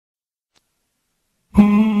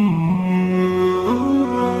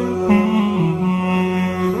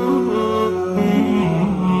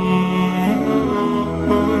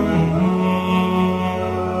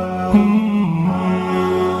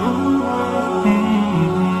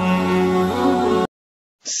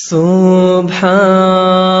Subhanallah.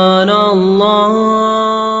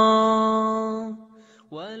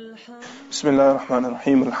 Bismillah ar-Rahman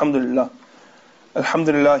ar-Rahim. Alhamdulillah.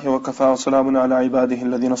 Alhamdulillah wa kafa wa salamun ala ibadihi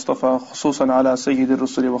alladhina istafa khususan ala sayyidi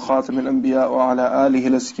ar-rusuli wa khatim al-anbiya wa ala alihi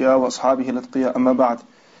al-azkiya wa ashabihi al-atqiya amma ba'd.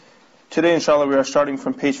 Today inshallah we are starting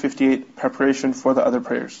from page 58, preparation for the other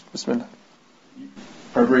prayers. Bismillah.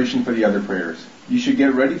 Preparation for the other prayers. You should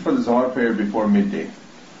get ready for the Zawar prayer before midday.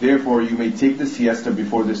 Therefore, you may take the siesta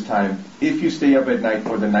before this time if you stay up at night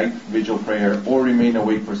for the night vigil prayer or remain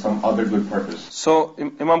awake for some other good purpose. So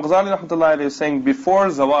Imam Ghazali rahmatullahi alayhi is saying before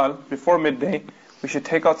Zawal, before midday, we should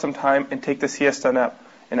take out some time and take the siesta nap.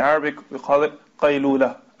 In Arabic, we call it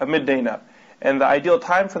qaylula, a midday nap. And the ideal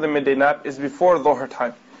time for the midday nap is before Dhuhr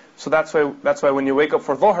time. So that's why when you wake up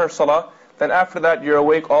for Dhuhr salah, then after that you're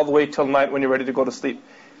awake all the way till night when you're ready to go to sleep.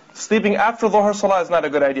 Sleeping after Dhuhr salah is not a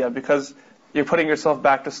good idea because you're putting yourself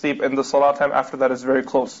back to sleep and the salah time after that is very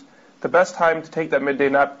close. The best time to take that midday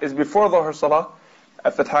nap is before Dhuhr salah.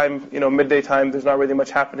 At the time, midday time, there's not really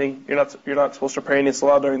much happening. You're not supposed to pray any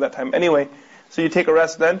salah during that time anyway. So you take a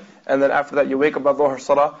rest then, and then after that you wake up at Dhuhr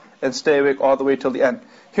salah and stay awake all the way till the end.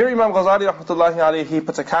 Here Imam Ghazali rahmatullahi alayhi, he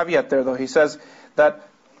puts a caveat there though. He says that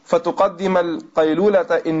فَتُقَدِّمَ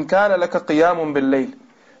الْقَيْلُولَةَ إِنْ كَانَ لَكَ قِيَامٌ بِاللَّيْلِ,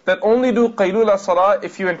 that only do qaylula salah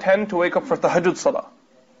if you intend to wake up for tahajjud salah.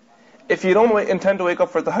 If you don't intend to wake up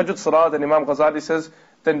for tahajjud salah, then Imam Ghazali says,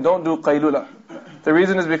 then don't do qaylula. The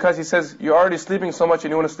reason is because he says, you're already sleeping so much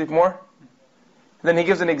and you want to sleep more. Then he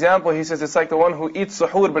gives an example. He says, it's like the one who eats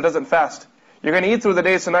suhoor but doesn't fast. You're going to eat through the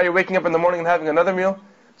day, so now you're waking up in the morning and having another meal.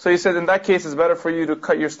 So he said, in that case, it's better for you to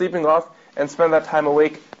cut your sleeping off and spend that time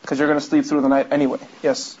awake, because you're going to sleep through the night anyway.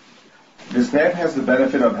 Yes? This nap has the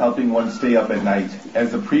benefit of helping one stay up at night,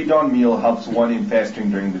 as the pre-dawn meal helps one in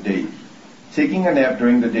fasting during the day. Taking a nap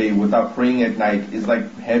during the day without praying at night is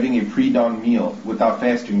like having a pre-dawn meal without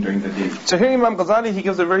fasting during the day. So here Imam Ghazali, he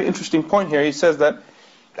gives a very interesting point here. He says that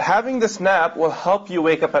having this nap will help you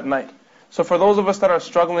wake up at night. So for those of us that are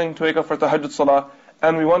struggling to wake up for tahajjud salah,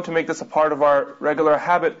 and we want to make this a part of our regular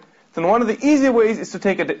habit, then one of the easy ways is to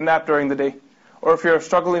take a nap during the day. Or if you're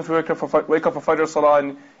struggling to wake up for Fajr salah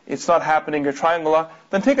and it's not happening, you're trying a lot,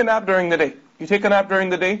 then take a nap during the day. You take a nap during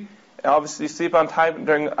the day, obviously sleep on time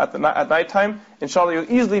at night time, inshallah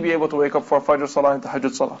you'll easily be able to wake up for Fajr salah and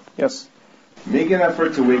tahajjud salah. Yes? Make an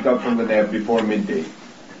effort to wake up from the nap before midday.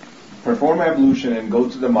 Perform ablution and go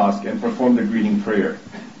to the mosque and perform the greeting prayer.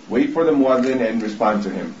 Wait for the muazzin and respond to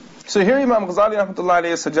him. So here Imam Ghazali rahmatullahi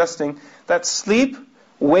alayhi is suggesting that sleep,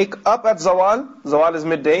 wake up at Zawal, Zawal is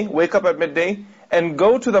midday, wake up at midday, and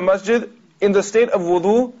go to the masjid in the state of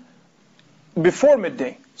wudu before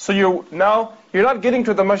midday. So you're not getting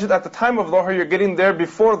to the masjid at the time of Dhuhr, you're getting there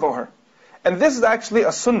before Dhuhr. And this is actually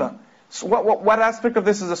a sunnah. So what aspect of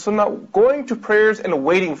this is a sunnah? Going to prayers and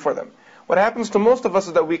waiting for them. What happens to most of us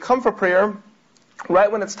is that we come for prayer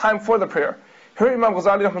right when it's time for the prayer. Here Imam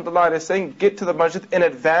Ghazali rahmatullahi is saying, get to the masjid in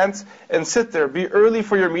advance and sit there. Be early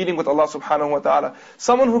for your meeting with Allah subhanahu wa ta'ala.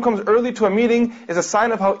 Someone who comes early to a meeting is a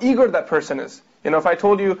sign of how eager that person is. If I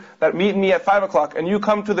told you that meet me at 5 o'clock and you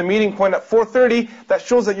come to the meeting point at 4:30, that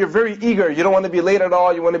shows that you're very eager. You don't want to be late at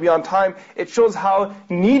all, you want to be on time. It shows how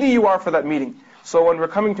needy you are for that meeting. So when we're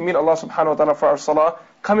coming to meet Allah subhanahu wa ta'ala for our salah,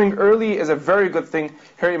 coming early is a very good thing.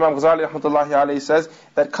 Here Imam Ghazali rahmatullahi alayhi says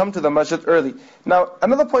that come to the masjid early. Now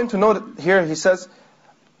another point to note here, he says,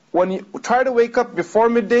 when you try to wake up before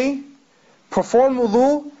midday, perform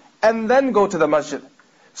wudu, and then go to the masjid.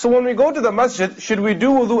 So when we go to the masjid, should we do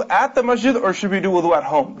wudu at the masjid or should we do wudu at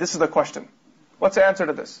home? This is the question. What's the answer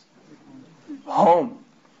to this? Home.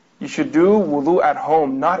 You should do wudu at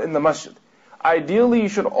home, not in the masjid. Ideally, you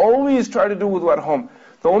should always try to do wudu at home.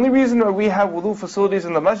 The only reason why we have wudu facilities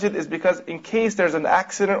in the masjid is because in case there's an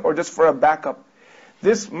accident or just for a backup.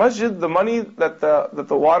 This masjid, the money that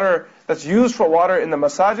the water that's used for water in the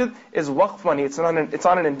masajid is waqf money. It's on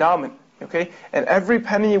an endowment. Okay? And every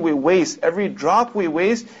penny we waste, every drop we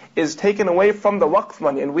waste is taken away from the waqf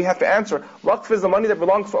money. And we have to answer. Waqf is the money that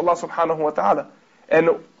belongs to Allah subhanahu wa ta'ala.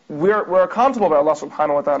 And we're accountable by Allah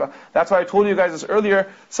subhanahu wa ta'ala. That's why I told you guys this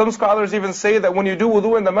earlier. Some scholars even say that when you do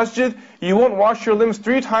wudu in the masjid, you won't wash your limbs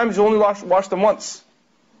 3 times, you only wash them once.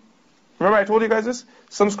 Remember I told you guys this?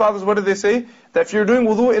 Some scholars, what did they say? That if you're doing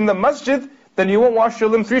wudu in the masjid, then you won't wash your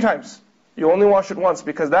limb 3 times. You only wash it once,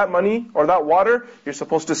 because that money or that water you're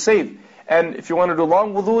supposed to save. And if you want to do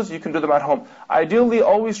long wudus, you can do them at home. Ideally,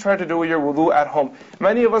 always try to do your wudu at home.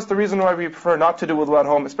 Many of us, the reason why we prefer not to do wudu at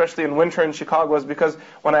home, especially in winter in Chicago, is because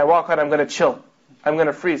when I walk out, I'm going to chill. I'm going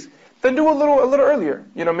to freeze. then do a little earlier.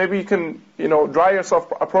 Maybe you can, dry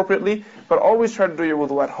yourself appropriately, but always try to do your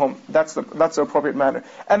wudu at home. That's the appropriate manner.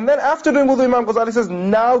 And then after doing wudu, Imam Ghazali says,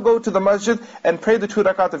 now go to the masjid and pray the 2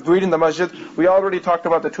 rakat of greeting the masjid. We already talked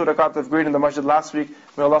about the 2 rakat of greeting the masjid last week.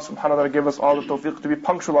 May Allah subhanahu wa ta'ala give us all the tawfiq to be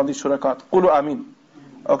punctual on these 2 rakat. Qulu ameen.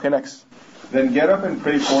 Okay, next. Then get up and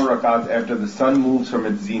pray 4 rakats after the sun moves from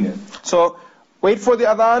its zenith. So, wait for the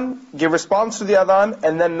adhan, give response to the adhan,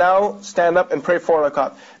 and then now stand up and pray 4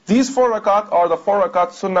 rakat. These 4 rakat are the 4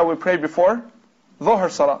 rakat sunnah we pray before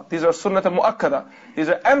Dhuhr salah. These are sunnah mu'akkada. These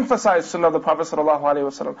are emphasized sunnah of the Prophet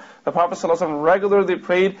ﷺ. The Prophet ﷺ regularly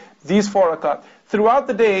prayed these 4 rakat. Throughout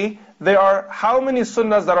the day, there are how many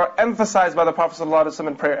sunnahs that are emphasized by the Prophet ﷺ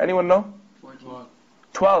in prayer? Anyone know?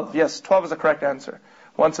 12. Yes, 12 is the correct answer.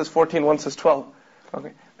 One says 14, one says 12.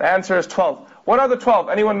 Okay, the answer is 12. What are the 12?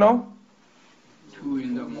 Anyone know? 2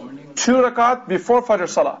 in the morning. 2 rakat before Fajr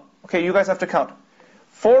Salah. Okay, you guys have to count.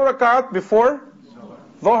 4 rakat before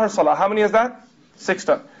Dhuhr Salah. How many is that? 6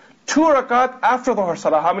 done. 2 rakat after Dhuhr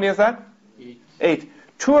Salah. How many is that? 8.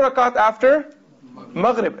 2 rakat after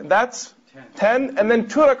Maghrib. That's 10. And then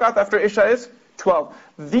 2 rakat after Isha is 12.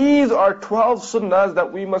 These are 12 sunnahs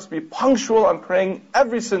that we must be punctual on praying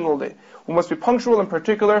every single day. We must be punctual in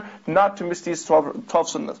particular, not to miss these 12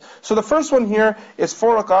 sunnahs. So the first one here is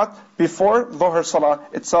 4 rakat before Dhuhr Salah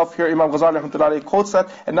itself. Here Imam Ghazali rahmatullahi quotes that,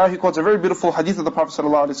 and now he quotes a very beautiful hadith of the Prophet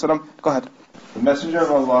sallallahu alaihi wasallam. Go ahead. The Messenger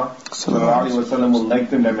of Allah sallallahu alaihi wasallam will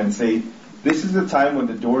lengthen them and say, "This is the time when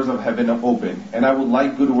the doors of heaven are open, and I would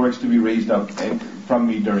like good works to be raised up from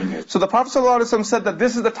me during it." So the Prophet ﷺ said that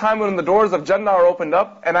this is the time when the doors of Jannah are opened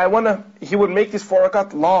up, and he would make these 4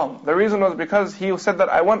 rakat long. The reason was because he said that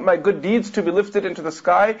I want my good deeds to be lifted into the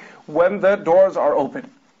sky when the doors are open.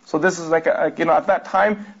 So this is like, at that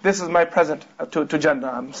time, this is my present to Jannah.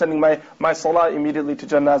 I'm sending my salah immediately to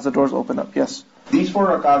Jannah as the doors open up. Yes? These 4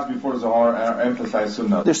 rakats before Zuhr are emphasized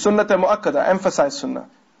sunnah. They're sunnah mu'akkada, emphasized sunnah.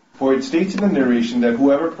 For it states in the narration that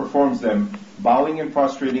whoever performs them, bowing and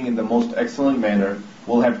prostrating in the most excellent manner,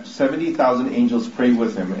 will have 70,000 angels pray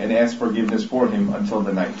with him and ask forgiveness for him until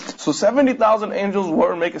the night. So 70,000 angels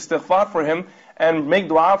will make istighfar for him and make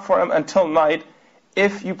dua for him until night.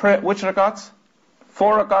 If you pray, which rakats?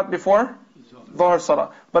 4 rakat before Dhuhr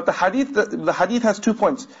Salah. But the hadith has 2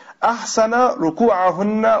 points. Ahsana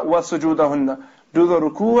ruku'ahunna wa sujudahunna. Do the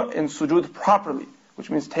ruku' and sujood properly, which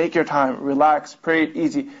means take your time, relax, pray it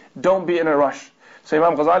easy. Don't be in a rush. So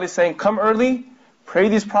Imam Ghazali is saying, come early, pray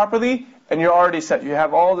these properly, and you're already set. You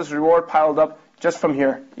have all this reward piled up just from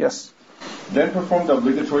here. Yes? Then perform the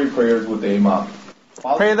obligatory prayers with the Imam.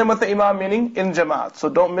 Pray them with the Imam, meaning in Jamaat. So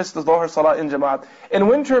don't miss the Dhuhr Salah in Jamaat. In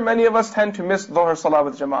winter, many of us tend to miss Dhuhr Salah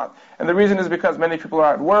with Jamaat. And the reason is because many people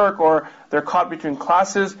are at work or they're caught between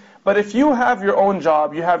classes. But if you have your own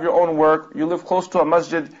job, you have your own work, you live close to a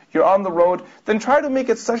masjid, you're on the road, then try to make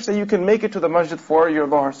it such that you can make it to the masjid for your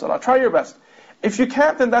Dhuhr Salah. Try your best. If you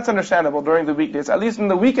can't, then that's understandable during the weekdays. At least in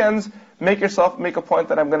the weekends, make a point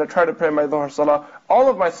that I'm going to try to pray my Dhuhr Salah, all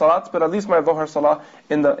of my salats, but at least my Dhuhr Salah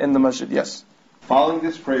in the masjid. Yes? Following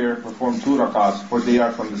this prayer, perform 2 rakats, for they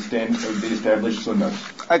are from the established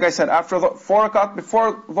sunnahs. Like I said, after 4 rakat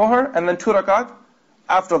before Dhuhr, and then 2 rakat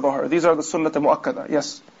after Dhuhr. These are the sunnah mu'akkada.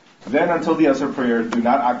 Yes? Then until the Asr prayer, do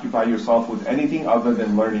not occupy yourself with anything other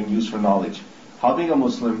than learning useful knowledge, helping a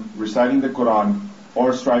Muslim, reciting the Quran,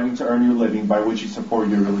 or striving to earn your living by which you support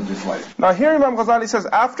your religious life. Now here Imam Ghazali says,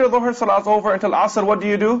 after Dhuhr Salah is over until Asr, what do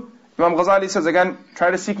you do? Imam Ghazali says again,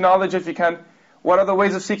 try to seek knowledge if you can. What are the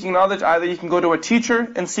ways of seeking knowledge? Either you can go to a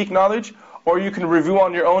teacher and seek knowledge, or you can review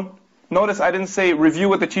on your own. Notice I didn't say review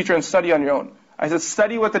with the teacher and study on your own. I said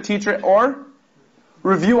study with the teacher or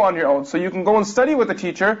review on your own. So you can go and study with the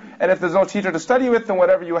teacher, and if there's no teacher to study with, then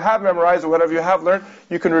whatever you have memorized or whatever you have learned,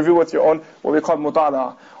 you can review with your own, what we call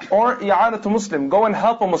mutala. Or i'anatu Muslim, go and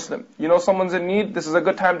help a Muslim. You know someone's in need, this is a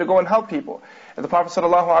good time to go and help people. And the Prophet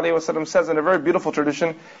ﷺ says in a very beautiful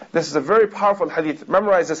tradition, this is a very powerful hadith,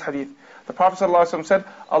 memorize this hadith. The Prophet ﷺ said,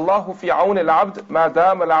 Allahu fi auni al-abd ma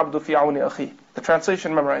dama al-abdu fi auni akhi. The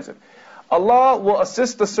translation, memorize it. Allah will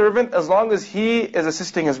assist the servant as long as he is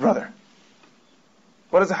assisting his brother.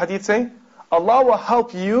 What does the hadith say? Allah will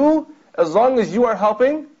help you as long as you are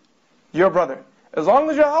helping your brother. As long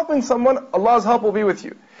as you're helping someone, Allah's help will be with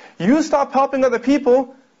you. You stop helping other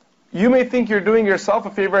people, you may think you're doing yourself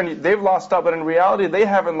a favor and they've lost out, but in reality they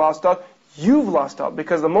haven't lost out, you've lost out.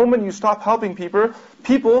 Because the moment you stop helping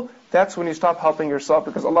people, that's when you stop helping yourself,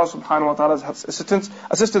 because Allah subhanahu wa ta'ala's assistance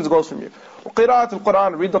goes from you. Qira'at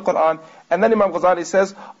al-Quran, read the Quran, and then Imam Ghazali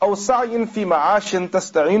says, أَوْ سَعْيٍ فِي مَعَاشٍ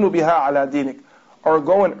تَسْتَعِينُ بِهَا عَلَى دِينِكَ. Or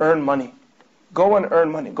go and earn money. Go and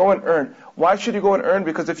earn money. Go and earn. Why should you go and earn?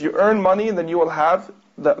 Because if you earn money, then you will have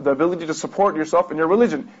the ability to support yourself in your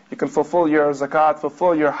religion. You can fulfill your zakat,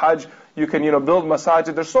 fulfill your hajj, you can build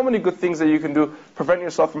masajid. There's so many good things that you can do, prevent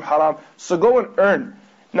yourself from haram. So go and earn.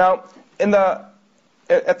 Now, in the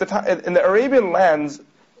Arabian lands,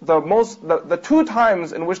 the two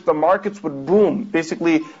times in which the markets would boom,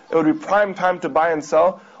 basically it would be prime time to buy and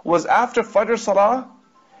sell, was after Fajr Salah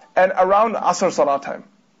and around Asr Salah time.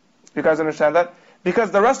 You guys understand that?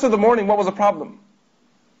 Because the rest of the morning, what was the problem?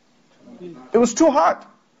 It was too hot.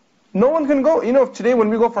 No one can go. Today when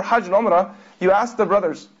we go for Hajj and Umrah, you ask the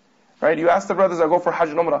brothers, right? You ask the brothers that go for Hajj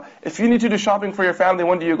and Umrah, if you need to do shopping for your family,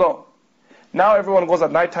 when do you go? Now everyone goes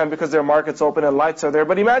at night time because their markets open and lights are there.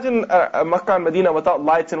 But imagine Makkah and Medina without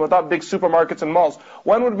lights and without big supermarkets and malls.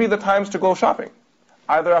 When would be the times to go shopping?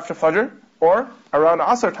 Either after Fajr or around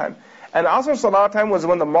Asr time. And Asr Salah time was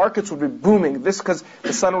when the markets would be booming. This because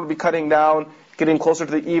the sun would be cutting down, getting closer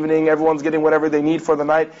to the evening, everyone's getting whatever they need for the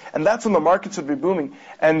night. And that's when the markets would be booming.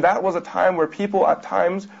 And that was a time where people at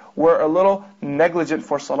times were a little negligent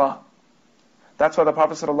for Salah. That's why the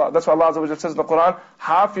Prophet said, that's why Allah Azza wa Jalla says in the Quran,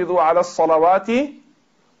 حَافِظُوا عَلَى الصَّلَوَاتِ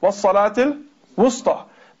وَالصَّلَاةِ الْوُسْطَى.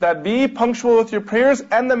 That be punctual with your prayers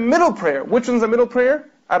and the middle prayer. Which one's the middle prayer?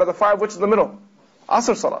 Out of the five, which is the middle?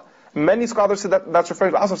 Asr Salah. Many scholars say that that's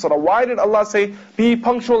referring to Asr Salah. Why did Allah say, be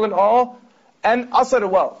punctual in all and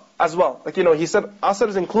Asr as well? Like, He said Asr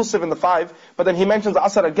is inclusive in the five, but then He mentions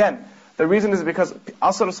Asr again. The reason is because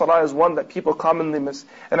Asr Salah is one that people commonly miss.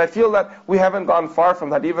 And I feel that we haven't gone far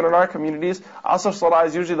from that. Even in our communities, Asr Salah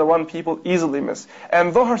is usually the one people easily miss.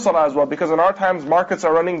 And Dhuhr Salah as well, because in our times, markets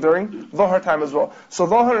are running during Dhuhr time as well. So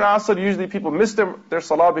Dhuhr and Asr, usually people miss their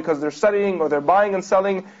Salah because they're studying or they're buying and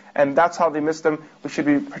selling, and that's how they miss them. We should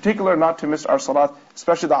be particular not to miss our Salah,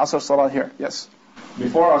 especially the Asr Salah here. Yes?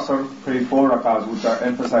 Before Asr, pray 4 rakahs, which are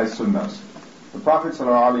emphasized sunnahs. The Prophet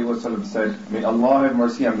ﷺ said, may Allah have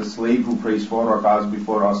mercy on the slave who prays 4 rakahs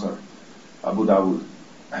before Asr. Abu Dawood.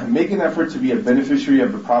 Make an effort to be a beneficiary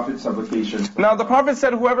of the Prophet's supplication. Now the Prophet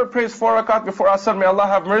said, whoever prays 4 rakat before Asr, may Allah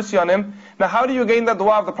have mercy on him. Now how do you gain that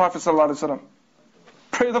dua of the Prophet ﷺ?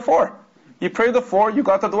 Pray the 4. You pray the 4, you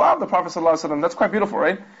got the dua of the Prophet ﷺ. That's quite beautiful,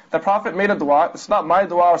 right? The Prophet made a dua. It's not my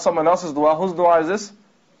dua or someone else's dua. Whose dua is this?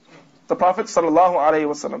 The Prophet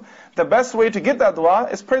ﷺ. The best way to get that dua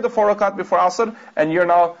is pray the 4 rakat before Asr, and you're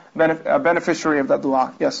now a beneficiary of that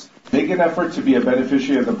dua. Yes? Make an effort to be a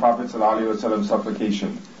beneficiary of the Prophet ﷺ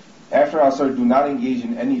supplication. After Asr, do not engage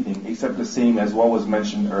in anything except the same as what was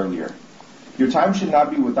mentioned earlier. Your time should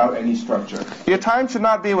not be without any structure. Your time should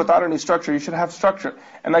not be without any structure. You should have structure.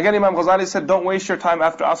 And again, Imam Ghazali said, don't waste your time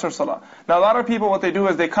after Asr Salah. Now a lot of people, what they do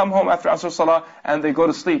is they come home after Asr Salah and they go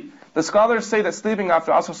to sleep. The scholars say that sleeping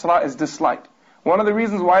after Asr Salah is disliked. One of the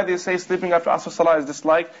reasons why they say sleeping after Asr Salah is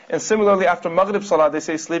disliked, and similarly after Maghrib Salah they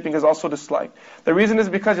say sleeping is also disliked. The reason is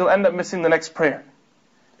because you'll end up missing the next prayer.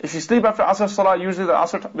 If you sleep after Asr Salah, usually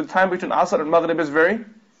the time between Asr and Maghrib is very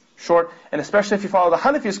short, and especially if you follow the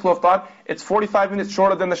Hanafi school of thought, it's 45 minutes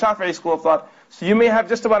shorter than the Shafi'i school of thought. So you may have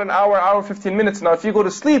just about an hour 15 minutes. Now if you go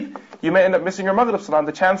to sleep, you may end up missing your Maghrib Salah, and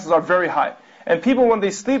the chances are very high. And people, when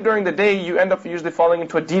they sleep during the day, you end up usually falling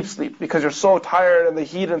into a deep sleep, because you're so tired and the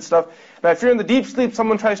heat and stuff. Now if you're in the deep sleep,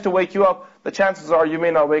 someone tries to wake you up, the chances are you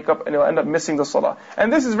may not wake up and you'll end up missing the Salah.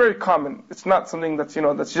 And this is very common. It's not something that's,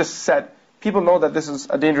 that's just said. People know that this is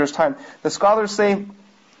a dangerous time. The scholars say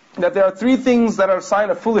that there are 3 things that are a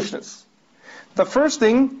sign of foolishness. The first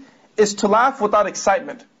thing is to laugh without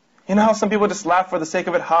excitement. You know how some people just laugh for the sake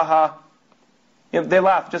of it, ha ha. They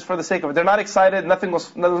laugh just for the sake of it. They're not excited, there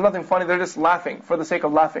was nothing funny, they're just laughing for the sake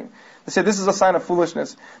of laughing. They say this is a sign of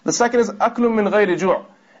foolishness. The second is أَكْلٌ مِّن غَيْرِ جُوعٍ.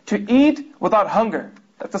 To eat without hunger.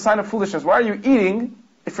 That's a sign of foolishness. Why are you eating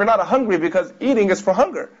if you're not hungry? Because eating is for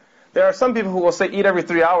hunger. There are some people who will say eat every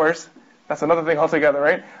 3 hours. That's another thing altogether,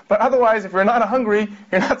 right? But otherwise, if you're not hungry,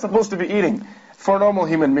 you're not supposed to be eating. For normal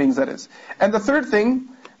human beings, that is. And the third thing,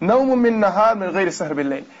 نَوْمٌ مِّن نَهَارٍ مِّن غَيْرِ سَهْرِ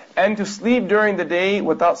بِاللَّيْلِ. And to sleep during the day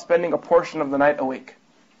without spending a portion of the night awake.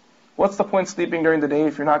 What's the point sleeping during the day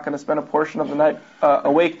if you're not going to spend a portion of the night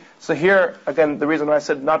awake? So here, again, the reason why I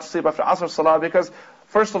said not to sleep after Asr Salah, because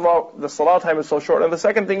first of all, the Salah time is so short. And the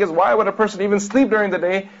second thing is, why would a person even sleep during the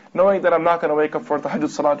day, knowing that I'm not going to wake up for Tahajjud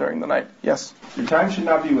Salah during the night? Yes? Your time should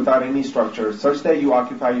not be without any structure, such that you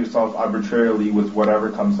occupy yourself arbitrarily with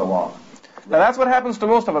whatever comes along. Now that's what happens to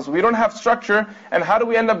most of us. We don't have structure, and how do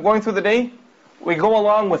we end up going through the day? We go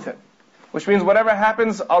along with it. Which means whatever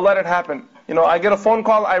happens, I'll let it happen. I get a phone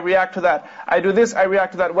call, I react to that. I do this, I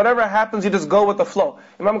react to that. Whatever happens, you just go with the flow.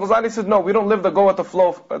 Imam Ghazali says, no, we don't live the go with the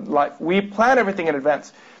flow life. We plan everything in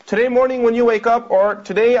advance. Today morning when you wake up, or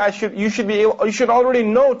today you should already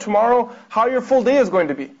know tomorrow how your full day is going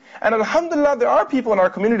to be. And alhamdulillah, there are people in our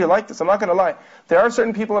community like this. I'm not going to lie. There are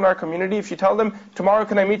certain people in our community, if you tell them, tomorrow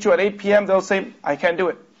can I meet you at 8 p.m., they'll say, I can't do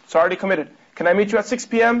it. It's already committed. Can I meet you at 6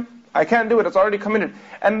 p.m.? I can't do it. It's already committed.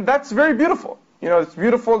 And that's very beautiful. It's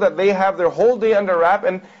beautiful that they have their whole day under wrap,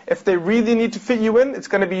 and if they really need to fit you in, it's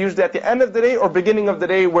going to be usually at the end of the day or beginning of the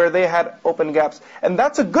day where they had open gaps. And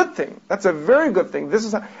that's a good thing. That's a very good thing.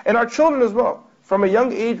 And our children as well. From a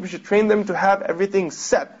young age, we should train them to have everything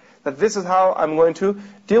set, that this is how I'm going to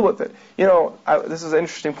deal with it. This is an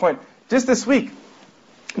interesting point. Just this week,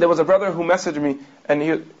 there was a brother who messaged me,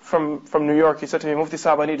 and from New York. He said to me, Mufti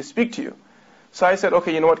Sahib, I need to speak to you. So I said,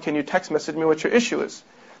 okay, you know what, can you text message me what your issue is?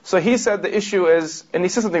 So he said the issue is, and he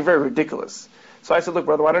said something very ridiculous. So I said, look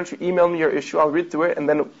brother, why don't you email me your issue, I'll read through it, and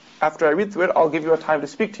then after I read through it, I'll give you a time to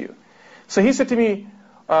speak to you. So he said to me,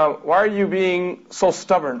 why are you being so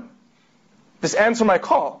stubborn? Just answer my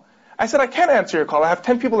call. I said, I can't answer your call. I have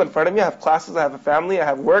 10 people in front of me, I have classes, I have a family, I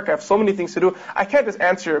have work, I have so many things to do. I can't just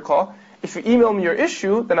answer your call. If you email me your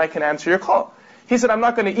issue, then I can answer your call. He said, I'm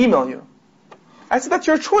not going to email you. I said, that's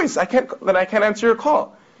your choice. I can't answer your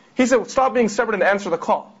call. He said, stop being stubborn and answer the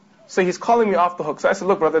call. So he's calling me off the hook. So I said,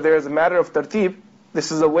 look brother, there is a matter of tartib.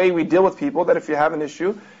 This is a way we deal with people, that if you have an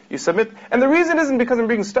issue, you submit. And the reason isn't because I'm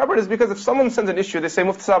being stubborn, it's because if someone sends an issue, they say,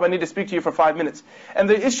 Mufti Sahib, I need to speak to you for 5 minutes. And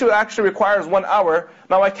the issue actually requires 1 hour.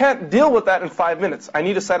 Now I can't deal with that in 5 minutes. I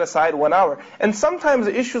need to set aside 1 hour. And sometimes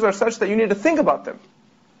the issues are such that you need to think about them.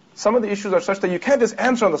 Some of the issues are such that you can't just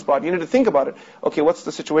answer on the spot. You need to think about it. Okay, what's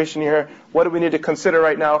the situation here? What do we need to consider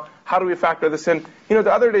right now? How do we factor this in?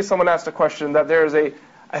 The other day someone asked a question that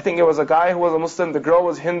I think it was a guy who was a Muslim, the girl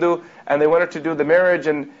was Hindu, and they wanted to do the marriage,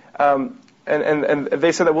 and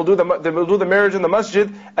they said that we'll do the marriage in the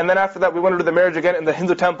masjid, and then after that we want to do the marriage again in the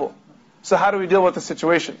Hindu temple. So how do we deal with the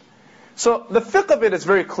situation? So the fiqh of it is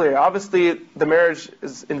very clear. Obviously the marriage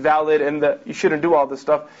is invalid and you shouldn't do all this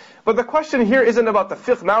stuff. But the question here isn't about the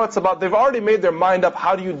fiqh. Now it's about, they've already made their mind up,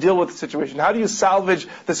 how do you deal with the situation? How do you salvage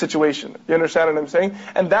the situation? You understand what I'm saying?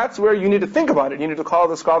 And that's where you need to think about it. You need to call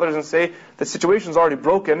the scholars and say, the situation's already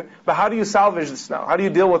broken, but how do you salvage this now? How do you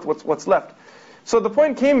deal with what's left? So the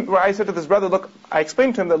point came where I said to this brother, look, I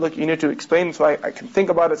explained to him that, look, you need to explain so I can think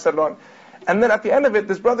about it, set it on. And then at the end of it,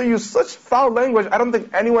 this brother used such foul language, I don't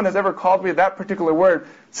think anyone has ever called me that particular word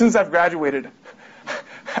since I've graduated.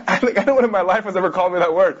 I think anyone in my life has ever called me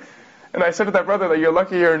that word. And I said to that brother that you're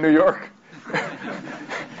lucky you're in New York.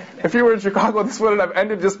 If you were in Chicago, this would have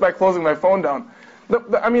ended just by closing my phone down.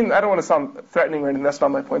 I mean, I don't want to sound threatening or anything, that's not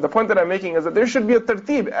my point. The point that I'm making is that there should be a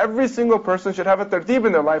tartib. Every single person should have a tartib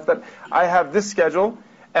in their life, that I have this schedule,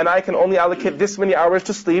 and I can only allocate this many hours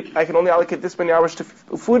to sleep, I can only allocate this many hours to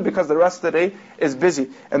food, because the rest of the day is busy.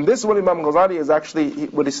 And this is what Imam Ghazali is actually,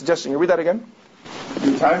 what he's suggesting. You read that again?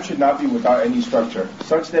 Your time should not be without any structure,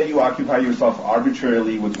 such that you occupy yourself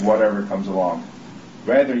arbitrarily with whatever comes along.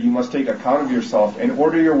 Rather, you must take account of yourself and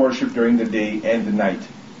order your worship during the day and the night,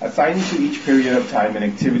 assigning to each period of time an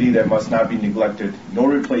activity that must not be neglected, nor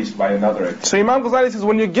replaced by another activity. So Imam Ghazali says,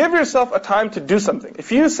 when you give yourself a time to do something,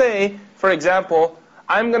 if you say, for example,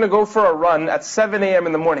 I'm going to go for a run at 7 a.m.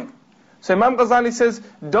 in the morning. So Imam Ghazali says,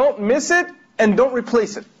 don't miss it and don't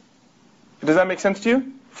replace it. Does that make sense to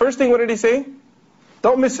you? First thing, what did he say?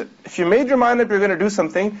 Don't miss it. If you made your mind up you're going to do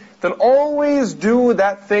something, then always do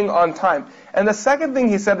that thing on time. And the second thing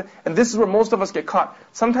he said, and this is where most of us get caught,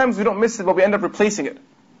 sometimes we don't miss it, but we end up replacing it.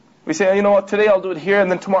 We say, you know what, today I'll do it here, and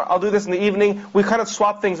then tomorrow I'll do this in the evening. We kind of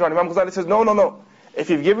swap things around. Imam Ghazali says, no. If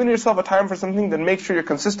you've given yourself a time for something, then make sure you're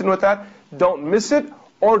consistent with that. Don't miss it,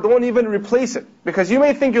 or don't even replace it. Because you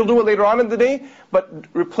may think you'll do it later on in the day, but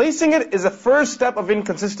replacing it is a first step of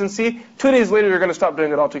inconsistency. 2 days later, you're going to stop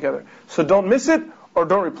doing it altogether. So don't miss it, or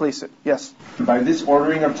don't replace it. Yes? By this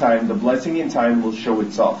ordering of time, the blessing in time will show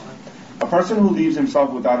itself. A person who leaves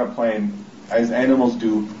himself without a plan, as animals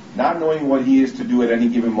do, not knowing what he is to do at any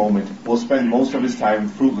given moment, will spend most of his time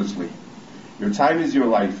fruitlessly. Your time is your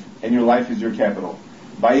life, and your life is your capital.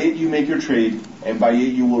 By it you make your trade, and by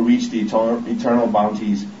it you will reach the eternal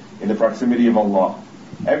bounties in the proximity of Allah.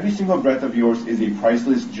 Every single breath of yours is a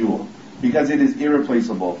priceless jewel, because it is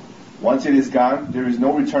irreplaceable. Once it is gone, there is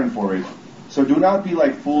no return for it. So do not be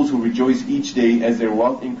like fools who rejoice each day as their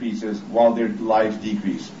wealth increases while their lives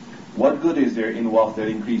decrease. What good is there in wealth that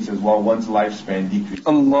increases while one's lifespan decreases?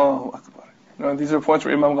 Allahu Akbar. These are points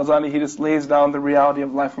where Imam Ghazali, he just lays down the reality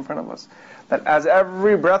of life in front of us. That as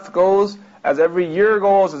every breath goes, as every year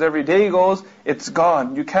goes, as every day goes, it's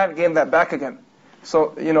gone. You can't gain that back again.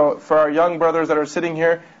 So, for our young brothers that are sitting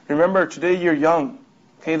here, remember today you're young.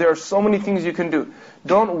 Okay, there are so many things you can do.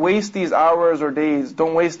 Don't waste these hours or days.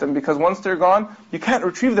 Don't waste them, because once they're gone, you can't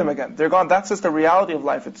retrieve them again. They're gone. That's just the reality of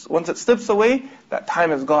life. Once it slips away, that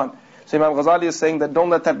time is gone. So Imam Ghazali is saying that don't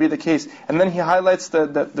let that be the case. And then he highlights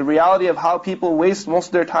the reality of how people waste most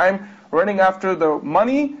of their time running after the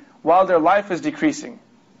money while their life is decreasing.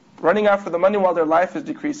 Running after the money while their life is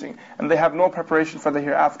decreasing. And they have no preparation for the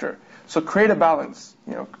hereafter. So create a balance.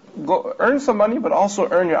 Go earn some money, but also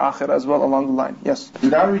earn your akhirah as well along the line. Yes. Do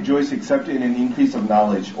not rejoice except in an increase of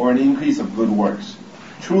knowledge or an increase of good works.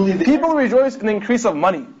 Truly, people rejoice in the increase of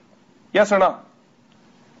money. Yes or no?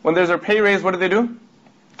 When there's a pay raise, what do?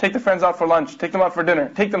 Take the friends out for lunch. Take them out for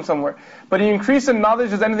dinner. Take them somewhere. But you increase in knowledge,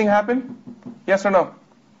 does anything happen? Yes or no?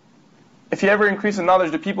 If you ever increase in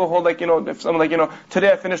knowledge, do people hold if someone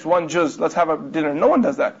today I finished one juz, let's have a dinner. No one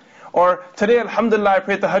does that. Or today, alhamdulillah, I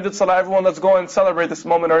prayed the Tahajjud Salah, everyone let's go and celebrate this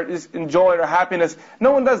moment or enjoy or happiness.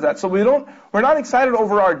 No one does that. So we're not excited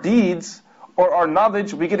over our deeds or our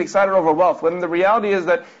knowledge, we get excited over wealth. When the reality is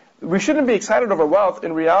that we shouldn't be excited over wealth.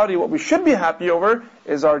 In reality, what we should be happy over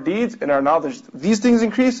is our deeds and our knowledge. These things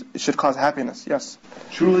increase, it should cause happiness. Yes.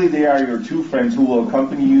 Truly they are your two friends who will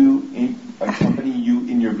accompany you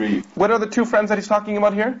in your grave. What are the two friends that he's talking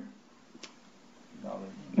about here?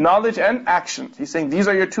 Knowledge and action. He's saying these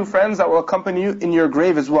are your two friends that will accompany you in your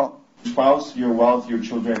grave as well. Your spouse, your wealth, your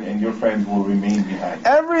children, and your friends will remain behind.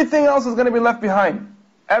 Everything else is going to be left behind.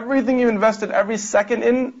 Everything you invested every second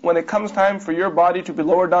in, when it comes time for your body to be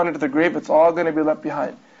lowered down into the grave, it's all going to be left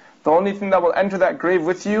behind. The only thing that will enter that grave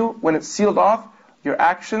with you, when it's sealed off, your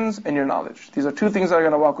actions and your knowledge. These are two things that are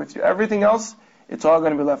going to walk with you. Everything else, it's all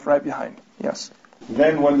going to be left right behind. Yes.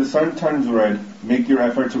 Then when the sun turns red, make your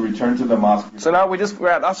effort to return to the mosque. So now we're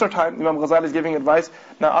at Asr time. Imam Ghazali is giving advice.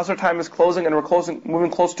 Now Asr time is closing and we're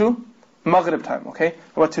moving close to Maghrib time. Okay?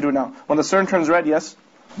 What to do now? When the sun turns red, yes?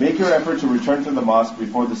 Make your effort to return to the mosque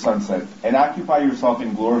before the sunset, and occupy yourself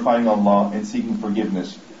in glorifying Allah and seeking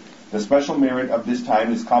forgiveness. The special merit of this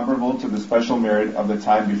time is comparable to the special merit of the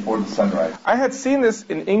time before the sunrise. I had seen this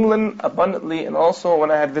in England abundantly, and also when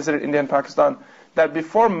I had visited India and Pakistan, that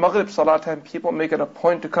before Maghrib Salah time, people make it a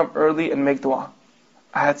point to come early and make dua.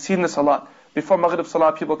 I had seen this a lot. Before Maghrib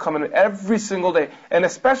Salah, people come in every single day. And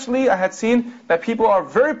especially, I had seen that people are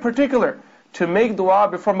very particular to make dua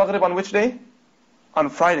before Maghrib on which day? On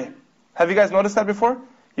Friday. Have you guys noticed that before?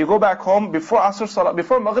 You go back home, before Asr Salah,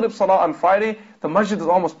 before Maghrib Salah on Friday, the masjid is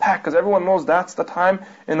almost packed, because everyone knows that's the time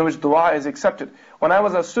in which dua is accepted. When I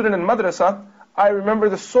was a student in madrasa, I remember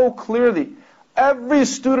this so clearly. Every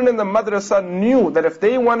student in the madrasa knew that if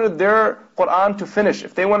they wanted their Qur'an to finish,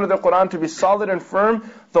 if they wanted their Qur'an to be solid and firm,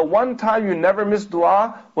 the one time you never missed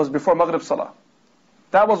dua was before Maghrib Salah.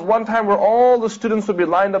 That was one time where all the students would be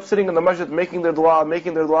lined up sitting in the masjid making their dua,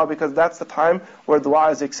 because that's the time where dua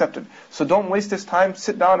is accepted. So don't waste this time,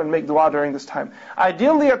 sit down and make dua during this time.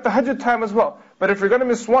 Ideally at the Tahajjud time as well. But if you're going to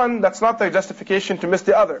miss one, that's not the justification to miss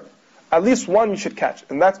the other. At least one you should catch,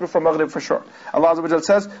 and that's before Maghrib for sure. Allah Azza wa Jalla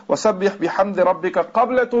says, وَسَبِّحْ بِحَمْدِ رَبِّكَ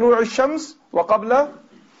قَبْلَ طُلُوعِ الشَّمْسِ وَقَبْلَ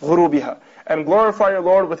غُرُوبِهَا. And glorify your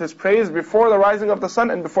Lord with His praise before the rising of the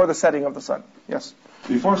sun and before the setting of the sun. Yes.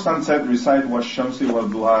 Before sunset, recite وَالشَّمْسِ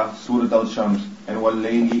وَالضُّحَى, Surah Al-Shams, and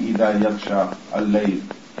وَاللَّيْلِ إِذَا يَغْشَى, Al-Layl,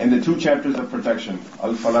 and the two chapters of protection,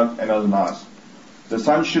 Al-Falaq and Al-Nas. The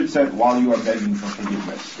sun should set while you are begging for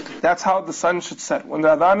forgiveness. That's how the sun should set. When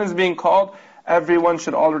the adhan is being called, everyone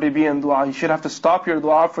should already be in dua. You should have to stop your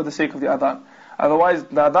dua for the sake of the adhan. Otherwise,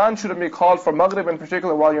 the adhan shouldn't be called for Maghrib in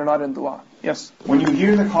particular while you're not in dua. Yes? When you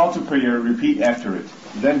hear the call to prayer, repeat after it.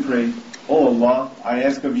 Then pray, O Allah, I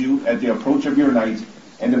ask of you at the approach of your night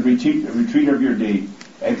and the retreat of your day,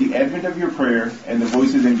 at the advent of your prayer and the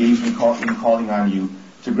voices engaged in calling on you,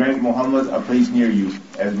 to grant Muhammad a place near you,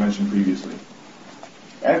 as mentioned previously.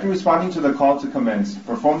 After responding to the call to commence,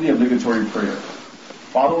 perform the obligatory prayer,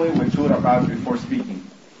 following with 2 rak'ahs before speaking.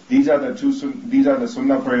 These are the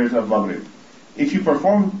sunnah prayers of Maghrib. If you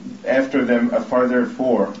perform after them a further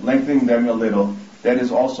 4, lengthening them a little, that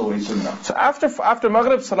is also a sunnah. So after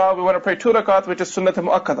Maghrib Salah, we want to pray 2 rakat, which is sunnah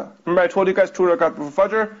mu'akkada. Remember I told you guys 2 rakat before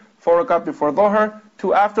Fajr, 4 rakat before Dhuhr,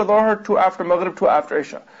 2 after Dhuhr, 2 after Maghrib, 2 after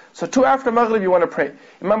Isha. So 2 after Maghrib you want to pray.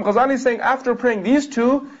 Imam Ghazali is saying after praying these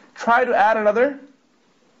 2, try to add another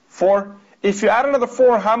 4. If you add another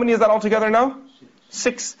 4, how many is that altogether now?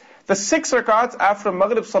 6. The 6 rakats after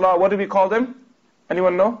Maghrib Salah, what do we call them?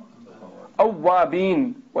 Anyone know?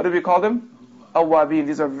 Awwabin. What do we call them? Awwabin.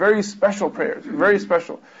 These are very special prayers, very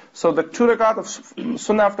special. So the 2 rakat of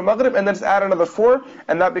Sunnah after Maghrib, and then just add another 4,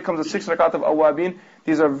 and that becomes the 6 rakat of Awwabin.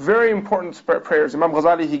 These are very important prayers. Imam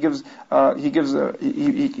Ghazali, he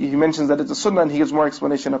mentions that it's a Sunnah, and he gives more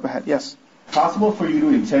explanation up ahead. Yes? Possible for you to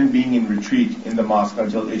intend being in retreat in the mosque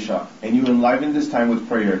until Isha, and you enliven this time with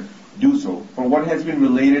prayer, do so, for what has been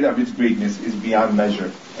related of its greatness is beyond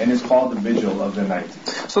measure, and is called the vigil of the night.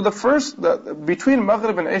 So between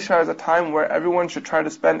Maghrib and Isha is a time where everyone should try to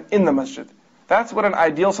spend in the masjid. That's what an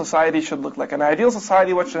ideal society should look like. An ideal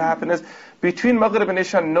society, what should happen is, between Maghrib and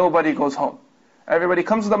Isha, nobody goes home. Everybody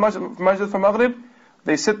comes to the masjid for Maghrib,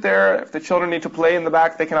 they sit there. If the children need to play in the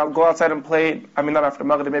back, they can go outside and play. I mean, not after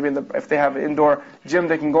Maghrib, maybe if they have an indoor gym,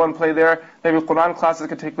 they can go and play there. Maybe Quran classes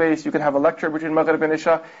can take place. You can have a lecture between Maghrib and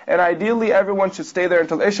Isha. And ideally, everyone should stay there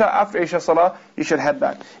until Isha. After Isha Salah, you should head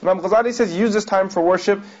back. Imam Ghazali says, use this time for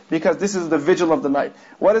worship because this is the vigil of the night.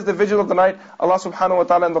 What is the vigil of the night? Allah subhanahu wa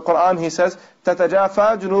ta'ala in the Quran, He says,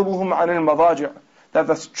 تَتَجَافَى جُنُوبُهُمْ عَنِ الْمَضَاجِعِ. That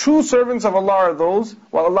the true servants of Allah are those,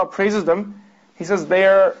 while Allah praises them, He says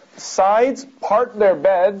their sides part their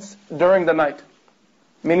beds during the night,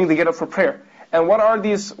 meaning they get up for prayer. And what are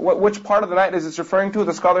these? Which part of the night is this referring to?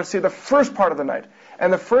 The scholars say the first part of the night.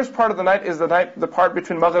 And the first part of the night is the part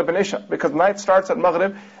between Maghrib and Isha, because night starts at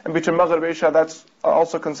Maghrib, and between Maghrib and Isha, that's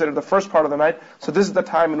also considered the first part of the night. So this is the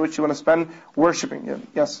time in which you want to spend worshipping.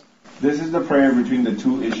 Yes. This is the prayer between the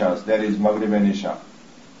two Ishas, that is Maghrib and Isha.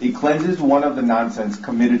 It cleanses one of the nonsense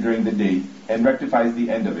committed during the day and rectifies the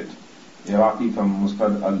end of it. Iraqi from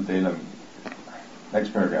Musqad al-Dailami.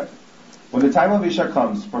 Next paragraph. When the time of Isha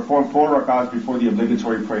comes, perform 4 rak'ahs before the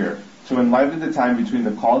obligatory prayer, to enliven the time between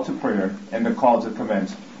the call to prayer and the call to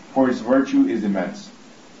commence, for its virtue is immense.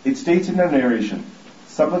 It states in the narration,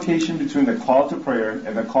 supplication between the call to prayer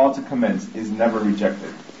and the call to commence is never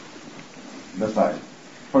rejected. Nasai.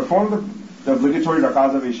 Perform the obligatory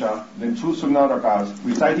rak'ahs of Isha, then 2 sunnah rak'ahs,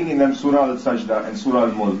 reciting in them Surah al-Sajda and Surah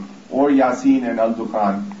al-Mulk, or Yasin and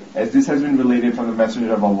al-Dukhan, as this has been related from the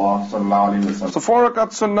Messenger of Allah sallallahu alaihi wasallam. So 4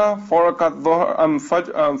 rakat sunnah, 4 rakat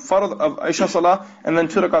farad of Isha salah, and then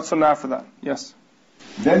 2 rakat sunnah after that. Yes.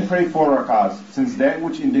 Then pray 4 rakats, since that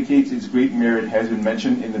which indicates its great merit has been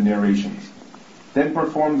mentioned in the narrations. Then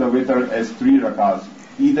perform the witr as 3 rakats,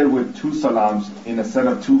 either with 2 salams in a set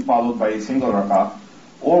of 2 followed by a single rakat,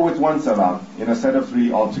 or with 1 salam in a set of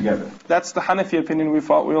 3 altogether. That's the Hanafi opinion. We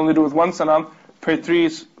only do with 1 salam, pray 3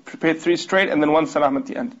 straight, and then 1 salam at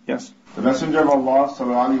the end. Yes. The Messenger of Allah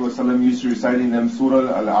sallallahu alaihi wasallam used to recite in them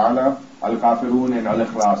Surah Al-A'la, Al-Kafirun, and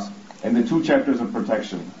Al-Ikhlas, and the 2 chapters of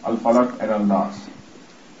protection, Al-Falaq and Al-Nas.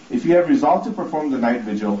 If you have resolved to perform the night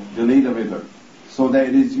vigil, delay the witr, so that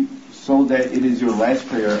it is your last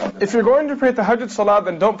prayer of the night. If you're going to pray Tahajjud Salah,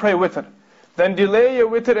 then don't pray witr. Then delay your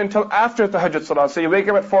witr until after Tahajjud Salah. So you wake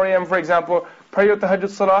up at 4 a.m., for example, pray your Tahajjud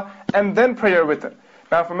Salah, and then pray your witr.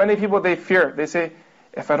 Now for many people, they fear. They say,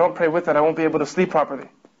 if I don't pray witr, I won't be able to sleep properly,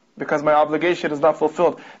 because my obligation is not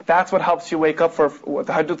fulfilled. That's what helps you wake up for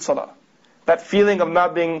Tahajjud Salah. That feeling of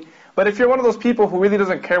not being... But if you're one of those people who really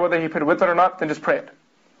doesn't care whether he prayed witr or not, then just pray it.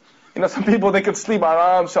 You know, some people, they can sleep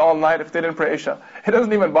aram all night if they didn't pray Isha. It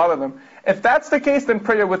doesn't even bother them. If that's the case, then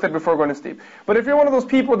pray your witr before going to sleep. But if you're one of those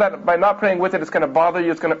people that by not praying witr, it's going to bother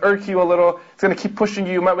you, it's going to irk you a little, it's going to keep pushing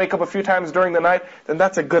you, you might wake up a few times during the night, then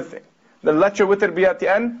that's a good thing. Then let your witr be at the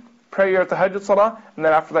end, pray your Tahajjud Salah, and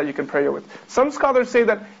then after that you can pray your witr. Some scholars say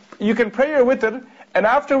that you can pray your witr, and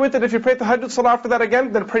after witr, if you pray Tahajjud Salah after that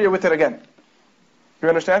again, then pray your witr again. You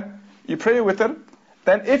understand? You pray your witr,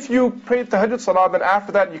 then if you pray Tahajjud Salah, then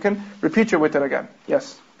after that you can repeat your witr again.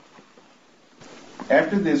 Yes.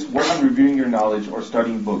 After this, work on reviewing your knowledge or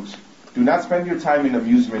studying books. Do not spend your time in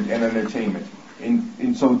amusement and entertainment.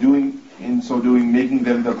 In so doing, making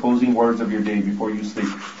them the closing words of your day before you sleep,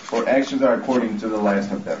 for actions are according to the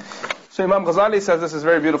last of them. So Imam Ghazali says, this is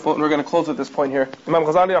very beautiful, and we're going to close with this point here. Imam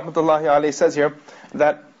Ghazali rahmatullahi alayhi says here,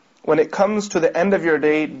 that when it comes to the end of your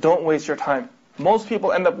day, don't waste your time. Most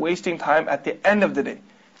people end up wasting time at the end of the day.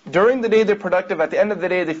 During the day they're productive, at the end of the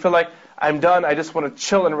day they feel like, I'm done, I just want to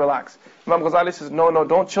chill and relax. Imam Ghazali says, no,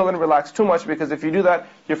 don't chill and relax too much, because if you do that,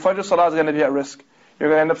 your Fajr Salah is going to be at risk. You're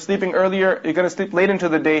going to end up sleeping earlier, you're going to sleep late into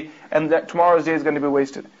the day, and that tomorrow's day is going to be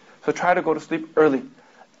wasted. So try to go to sleep early.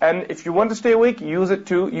 And if you want to stay awake, use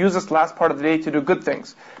this last part of the day to do good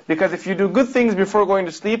things. Because if you do good things before going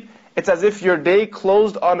to sleep, it's as if your day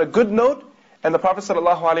closed on a good note. And the Prophet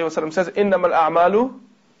ﷺ says, إِنَّمَا الْأَعْمَالُ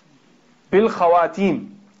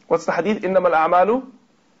بِالْخَوَاتِيمِ. What's the hadith? إِنَّمَا الْأَعْمَالُ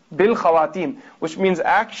بِالْخَوَاتِيمِ. Which means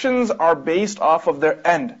actions are based off of their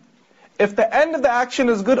end. If the end of the action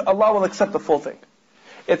is good, Allah will accept the full thing.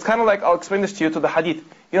 It's kind of like, I'll explain this to you, to the hadith.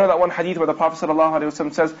 You know that one hadith where the Prophet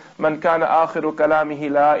ﷺ says, مَنْ كَانَ آخِرُ كَلَامِهِ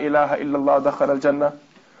لَا إِلَهَ إِلَّا اللَّهُ دَخَلَ الْجَنَّةِ.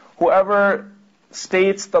 Whoever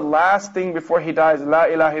states the last thing before he dies, La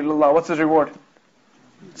ilaha illallah, what's his reward?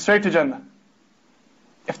 Straight to Jannah.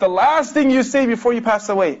 If the last thing you say before you pass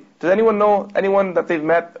away Does anyone know anyone that they've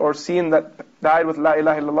met or seen that died with La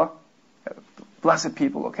ilaha illallah? Blessed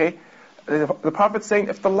people, okay? The Prophet's saying,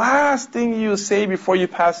 if the last thing you say before you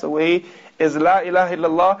pass away is La ilaha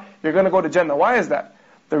illallah, you're going to go to Jannah. Why is that?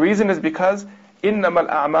 The reason is because إِنَّمَا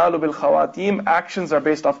الْأَعْمَالُ بِالْخَوَاتِيمِ, actions are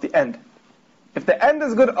based off the end. If the end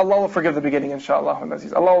is good, Allah will forgive the beginning, inshallah.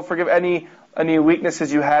 Allah will forgive any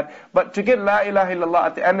weaknesses you had. But to get La ilaha illallah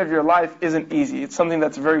at the end of your life isn't easy. It's something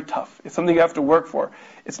that's very tough. It's something you have to work for.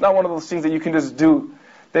 It's not one of those things that you can just do.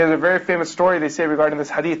 There's a very famous story they say regarding this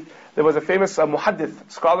hadith. There was a famous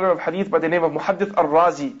muhaddith, scholar of hadith by the name of Muhaddith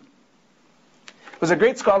al-Razi. He was a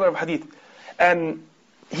great scholar of hadith. And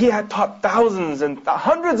he had taught thousands and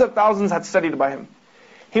hundreds of thousands had studied by him.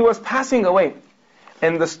 He was passing away.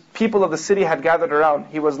 And the people of the city had gathered around.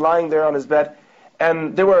 He was lying there on his bed.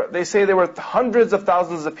 And they say there were hundreds of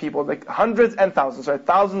thousands of people, like hundreds and thousands, right?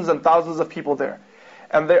 Thousands and thousands of people there.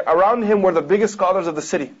 And around him were the biggest scholars of the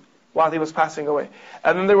city while he was passing away.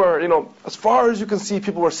 And then there were, as far as you can see,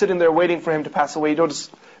 people were sitting there waiting for him to pass away, just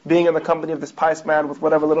being in the company of this pious man with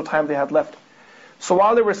whatever little time they had left. So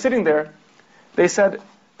while they were sitting there, they said,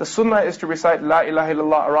 the sunnah is to recite La ilaha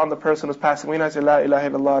illallah around the person who's passing away. And I say, La ilaha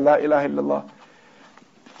illallah, La ilaha illallah.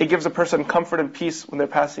 It gives a person comfort and peace when they're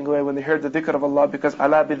passing away, when they hear the dhikr of Allah, because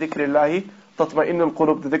ala bi dhikrillahi tatma'innul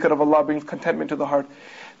qulub, the dhikr of Allah brings contentment to the heart.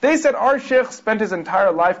 They said, our shaykh spent his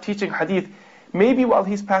entire life teaching hadith. Maybe while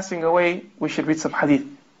he's passing away, we should read some hadith.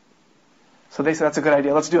 So they said, that's a good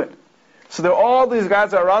idea, let's do it. So all these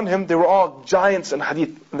guys are around him, they were all giants in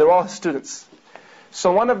hadith, and they're all his students.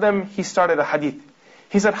 So one of them, he started a hadith.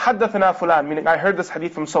 He said, haddathana fulan, meaning I heard this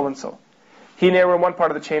hadith from so-and-so. He narrated one part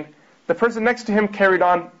of the chain. The person next to him carried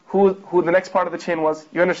on who the next part of the chain was.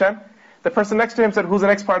 You understand? The person next to him said, who's the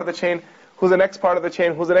next part of the chain? Who's the next part of the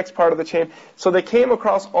chain? Who's the next part of the chain? So they came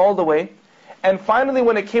across all the way. And finally,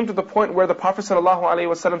 when it came to the point where the Prophet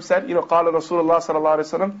ﷺ said, قَالَ Rasulullah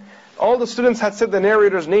ﷺ, all the students had said the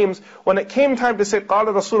narrator's names. When it came time to say, قَالَ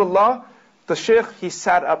Rasulullah, the shaykh, he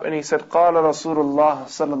sat up and he said, قَالَ Rasulullah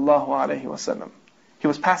ﷺ. He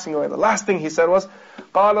was passing away. The last thing he said was,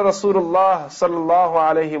 قَالَ رَسُولُ اللَّهِ صَلَّى اللَّهُ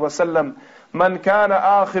عَلَيْهِ وَسَلَّمَ مَنْ كَانَ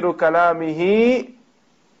آخِرُ كَلَامِهِ,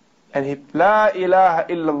 and he, لَا إِلَهَ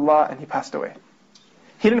إِلَّا اللَّهِ, and he passed away.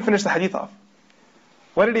 He didn't finish the hadith off.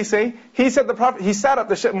 What did he say? He said the Prophet, he sat up,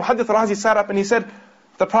 the Muhaddith Razi sat up and he said,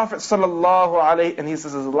 the Prophet sallallahu alayhi, and he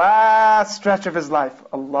says his last stretch of his life,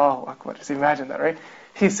 Allahu Akbar. Just imagine that, right?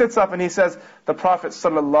 He sits up and he says, the Prophet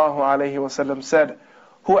sallallahu alayhi wasallam said,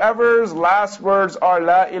 whoever's last words are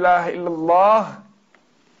La ilaha illallah,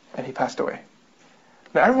 and he passed away.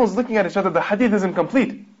 Now everyone's looking at each other, the hadith isn't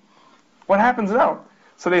complete. What happens now?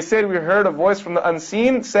 So they said, we heard a voice from the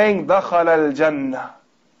unseen saying, دَخَلَ الْجَنَّةِ,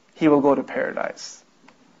 he will go to paradise.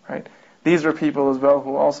 Right? These were people as well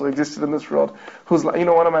who also existed in this world.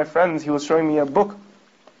 One of my friends, he was showing me a book,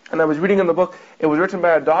 and I was reading in the book, it was written by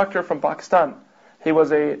a doctor from Pakistan. He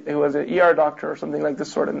was an ER doctor or something like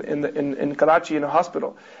this sort in Karachi in a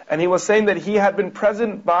hospital. And he was saying that he had been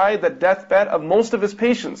present by the deathbed of most of his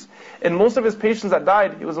patients. And most of his patients that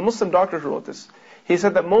died, he was a Muslim doctor who wrote this. He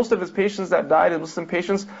said that most of his patients that died, his Muslim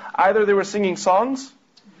patients, either they were singing songs,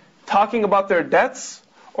 talking about their deaths,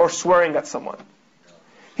 or swearing at someone.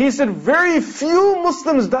 He said very few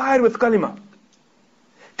Muslims died with kalima.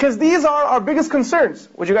 Because these are our biggest concerns.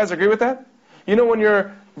 Would you guys agree with that? When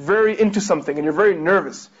you're very into something and you're very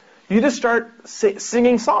nervous, you just start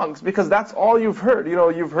singing songs because that's all you've heard.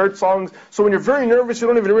 You've heard songs. So when you're very nervous, you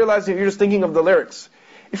don't even realize you're just thinking of the lyrics.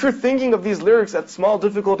 If you're thinking of these lyrics at small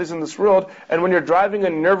difficulties in this world, and when you're driving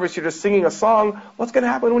and nervous, you're just singing a song, what's going to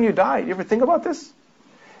happen when you die? You ever think about this?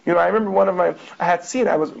 I remember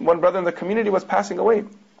one brother in the community was passing away.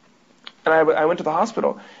 And I went to the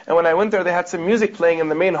hospital. And when I went there, they had some music playing in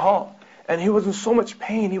the main hall. And he was in so much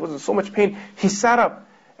pain. He sat up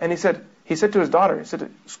and he said to his daughter, he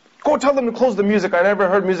said, go tell them to close the music. I never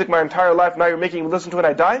heard music my entire life. Now you're making me listen to it,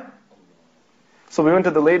 I die? So we went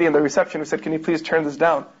to the lady in the reception and said, can you please turn this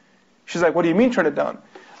down? She's like, what do you mean turn it down?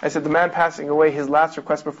 I said, the man passing away, his last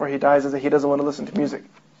request before he dies is that he doesn't want to listen to music.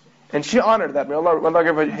 And she honored that. May Allah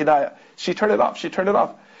give her hidayah. She turned it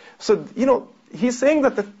off. So, he's saying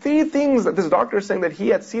that the three things that this doctor is saying that he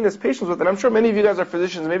had seen his patients with, and I'm sure many of you guys are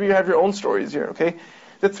physicians, maybe you have your own stories here, okay?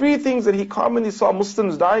 The three things that he commonly saw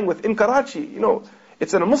Muslims dying with in Karachi,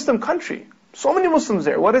 it's in a Muslim country. So many Muslims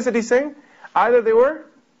there. What is it he's saying? Either they were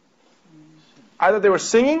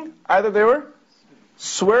singing, either they were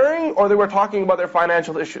swearing, or they were talking about their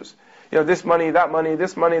financial issues. This money, that money,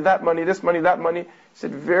 this money, that money, this money, that money. He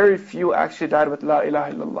said very few actually died with La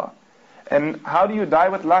ilaha illallah. And how do you die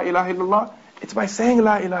with La ilaha illallah? It's by saying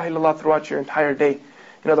La ilaha illallah throughout your entire day.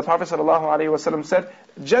 The Prophet ﷺ said,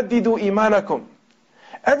 "Jaddidu imanakum."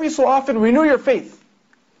 Every so often, renew your faith.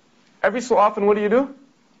 Every so often, what do?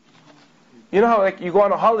 You know how you go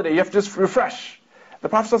on a holiday, you have to just refresh. The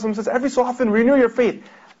Prophet ﷺ says, every so often, renew your faith.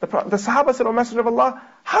 The Sahaba said, "O Messenger of Allah,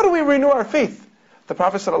 how do we renew our faith?" The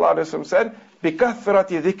Prophet ﷺ said,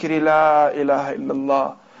 بِكَثْرَةِ ذِكْرِ لَا إِلَهَ إِلَّا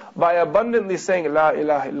اللَّهِ, by abundantly saying La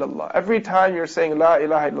ilaha illallah. Every time you're saying La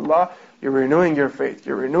ilaha illallah, you're renewing your faith.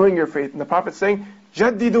 You're renewing your faith. And the Prophet's saying,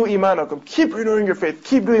 Jaddidu imanakum. Keep renewing your faith.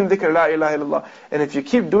 Keep doing dhikr La ilaha illallah. And if you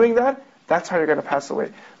keep doing that, that's how you're going to pass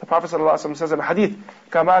away. The Prophet ﷺ says in a hadith,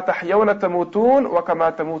 كَمَا تَحْيَوْنَ تَمُوتُونَ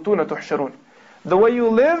وَكَمَا تَمُوتُونَ تُحْشَرُونَ. The way you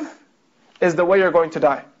live is the way you're going to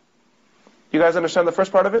die. You guys understand the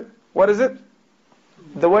first part of it? What is it?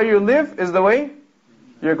 The way you live is the way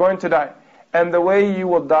you're going to die. And the way you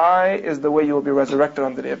will die is the way you will be resurrected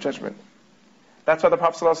on the Day of Judgment. That's why the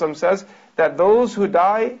Prophet ﷺ says that those who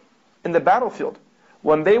die in the battlefield,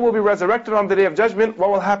 when they will be resurrected on the Day of Judgment, what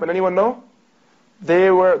will happen? Anyone know?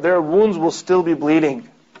 Their wounds will still be bleeding.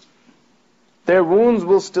 Their wounds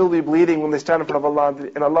will still be bleeding when they stand in front of Allah.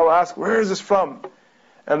 And Allah will ask, "Where is this from?"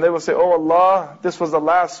 And they will say, "Oh Allah, this was the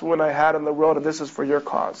last wound I had on the road, and this is for your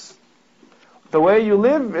cause." The way you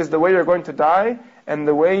live is the way you're going to die, and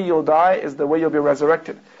the way you'll die is the way you'll be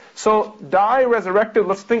resurrected. So, die, resurrected,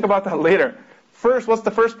 let's think about that later. First, what's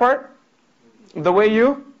the first part? The way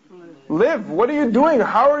you live. What are you doing?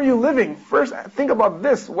 How are you living? First, think about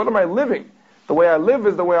this. What am I living? The way I live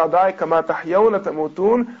is the way I'll die. كَمَا تَحْيَوْنَ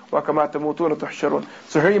تَمُوتُونَ وَكَمَا تَمُوتُونَ تُحْشَرُونَ.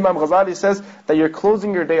 So here Imam Ghazali says that you're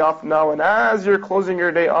closing your day off now, and as you're closing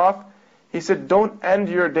your day off, he said, don't end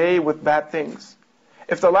your day with bad things.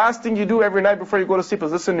 If the last thing you do every night before you go to sleep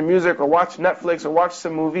is listen to music or watch Netflix or watch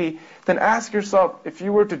some movie, then ask yourself, if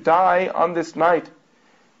you were to die on this night,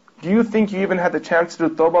 do you think you even had the chance to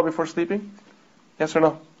do tawbah before sleeping? Yes or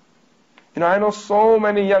no? I know so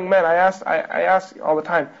many young men, I ask all the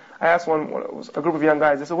time, I asked a group of young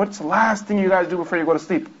guys, I said, what's the last thing you guys do before you go to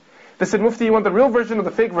sleep? They said, Mufti, you want the real version or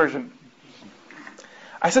the fake version?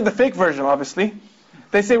 I said the fake version, obviously.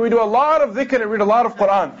 They say we do a lot of dhikr and read a lot of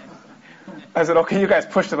Quran. I said, okay, you guys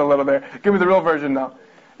pushed it a little there. Give me the real version now.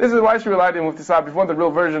 This is why she relied on Mufti Sahib. If you want the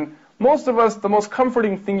real version, most of us, the most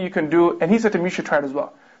comforting thing you can do, and he said to me, you should try it as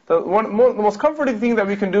well. The most comforting thing that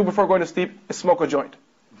we can do before going to sleep is smoke a joint.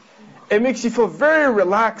 It makes you feel very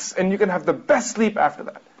relaxed, and you can have the best sleep after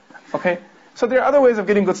that. Okay? So there are other ways of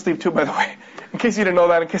getting good sleep too, by the way. In case you didn't know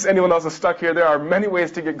that, in case anyone else is stuck here, there are many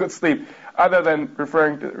ways to get good sleep, other than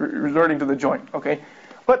resorting to the joint. Okay?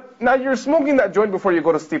 But now you're smoking that joint before you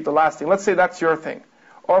go to sleep, the last thing. Let's say that's your thing.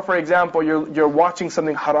 Or for example, you're watching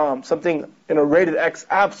something haram, something rated X,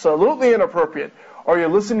 absolutely inappropriate. Or you're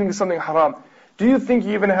listening to something haram. Do you think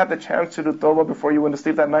you even had the chance to do tawbah before you went to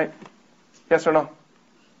sleep that night? Yes or no?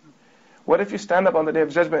 What if you stand up on the Day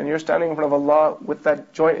of Judgment and you're standing in front of Allah with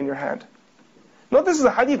that joint in your hand? No, this is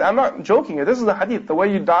a hadith. I'm not joking here. This is a hadith. The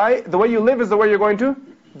way you die, the way you live is the way you're going to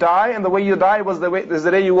die, and the way you die is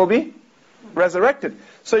the day you will be resurrected.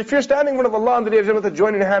 So if you're standing in front of Allah on the Day of Judgment with a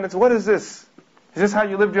joint in your hand, it's what is this? Is this how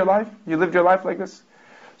you lived your life? You lived your life like this?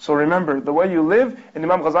 So remember, the way you live, and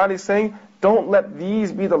Imam Ghazali is saying, don't let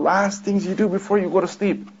these be the last things you do before you go to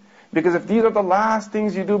sleep. Because if these are the last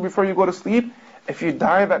things you do before you go to sleep, if you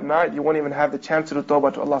die that night, you won't even have the chance to do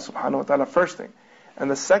tawbah to Allah subhanahu wa ta'ala, first thing. And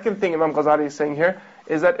the second thing Imam Ghazali is saying here,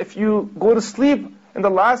 is that if you go to sleep, and the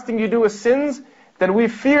last thing you do is sins, then we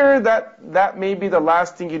fear that that may be the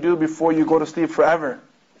last thing you do before you go to sleep forever.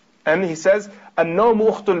 And he says, "An-nawmu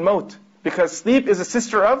ukhtul maut," because sleep is a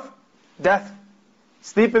sister of death.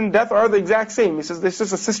 Sleep and death are the exact same. He says, this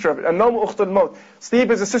is a sister of it. An-nawmu ukhtul maut. Sleep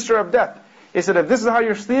is a sister of death. He said, if this is how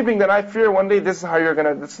you're sleeping, then I fear one day this is how you're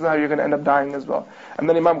gonna end up dying as well. And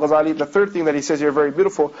then Imam Ghazali, the third thing that he says here, very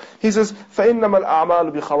beautiful. He says, فَإِنَّمَا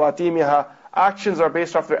الْأَعْمَالُ بِخَوَاتِيمِهَا. Actions are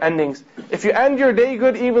based off their endings. If you end your day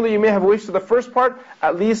good, even though you may have wasted the first part,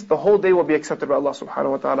 at least the whole day will be accepted by Allah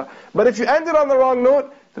subhanahu wa ta'ala. But if you end it on the wrong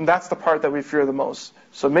note, then that's the part that we fear the most.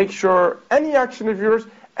 So make sure any action of yours,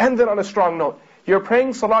 end it on a strong note. You're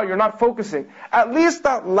praying salah, you're not focusing. At least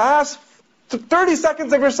that last 30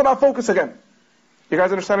 seconds of your salah, focus again. You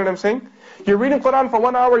guys understand what I'm saying? You're reading Quran for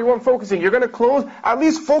 1 hour, you weren't focusing. You're going to close, at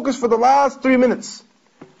least focus for the last 3 minutes.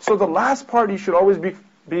 So the last part you should always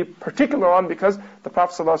be particular on, because the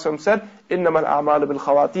Prophet ﷺ said, إِنَّمَا الْأَعْمَالُ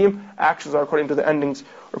بِالْخَوَاتِيمِ. Actions are according to the endings.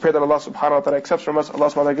 We pray that Allah subhanahu wa ta'ala accepts from us, Allah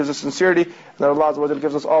subhanahu wa ta'ala gives us sincerity, and that Allah azza wa jalla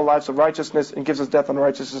gives us all lives of righteousness, and gives us death on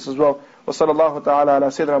righteousness as well. وَصَلَى اللَّهُ تَعَالَى عَلَى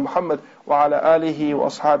سَيِّدِنَا مُحَمَّدٍ وَعَلَى آلِهِ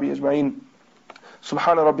وَأَصْحَابِهِ أَجْمَعِينَ.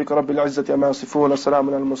 سبحان ربك رب العزة عما يصفون وسلام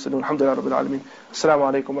على المرسلين والحمد لله رب العالمين. السلام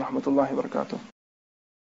عليكم ورحمة الله وبركاته.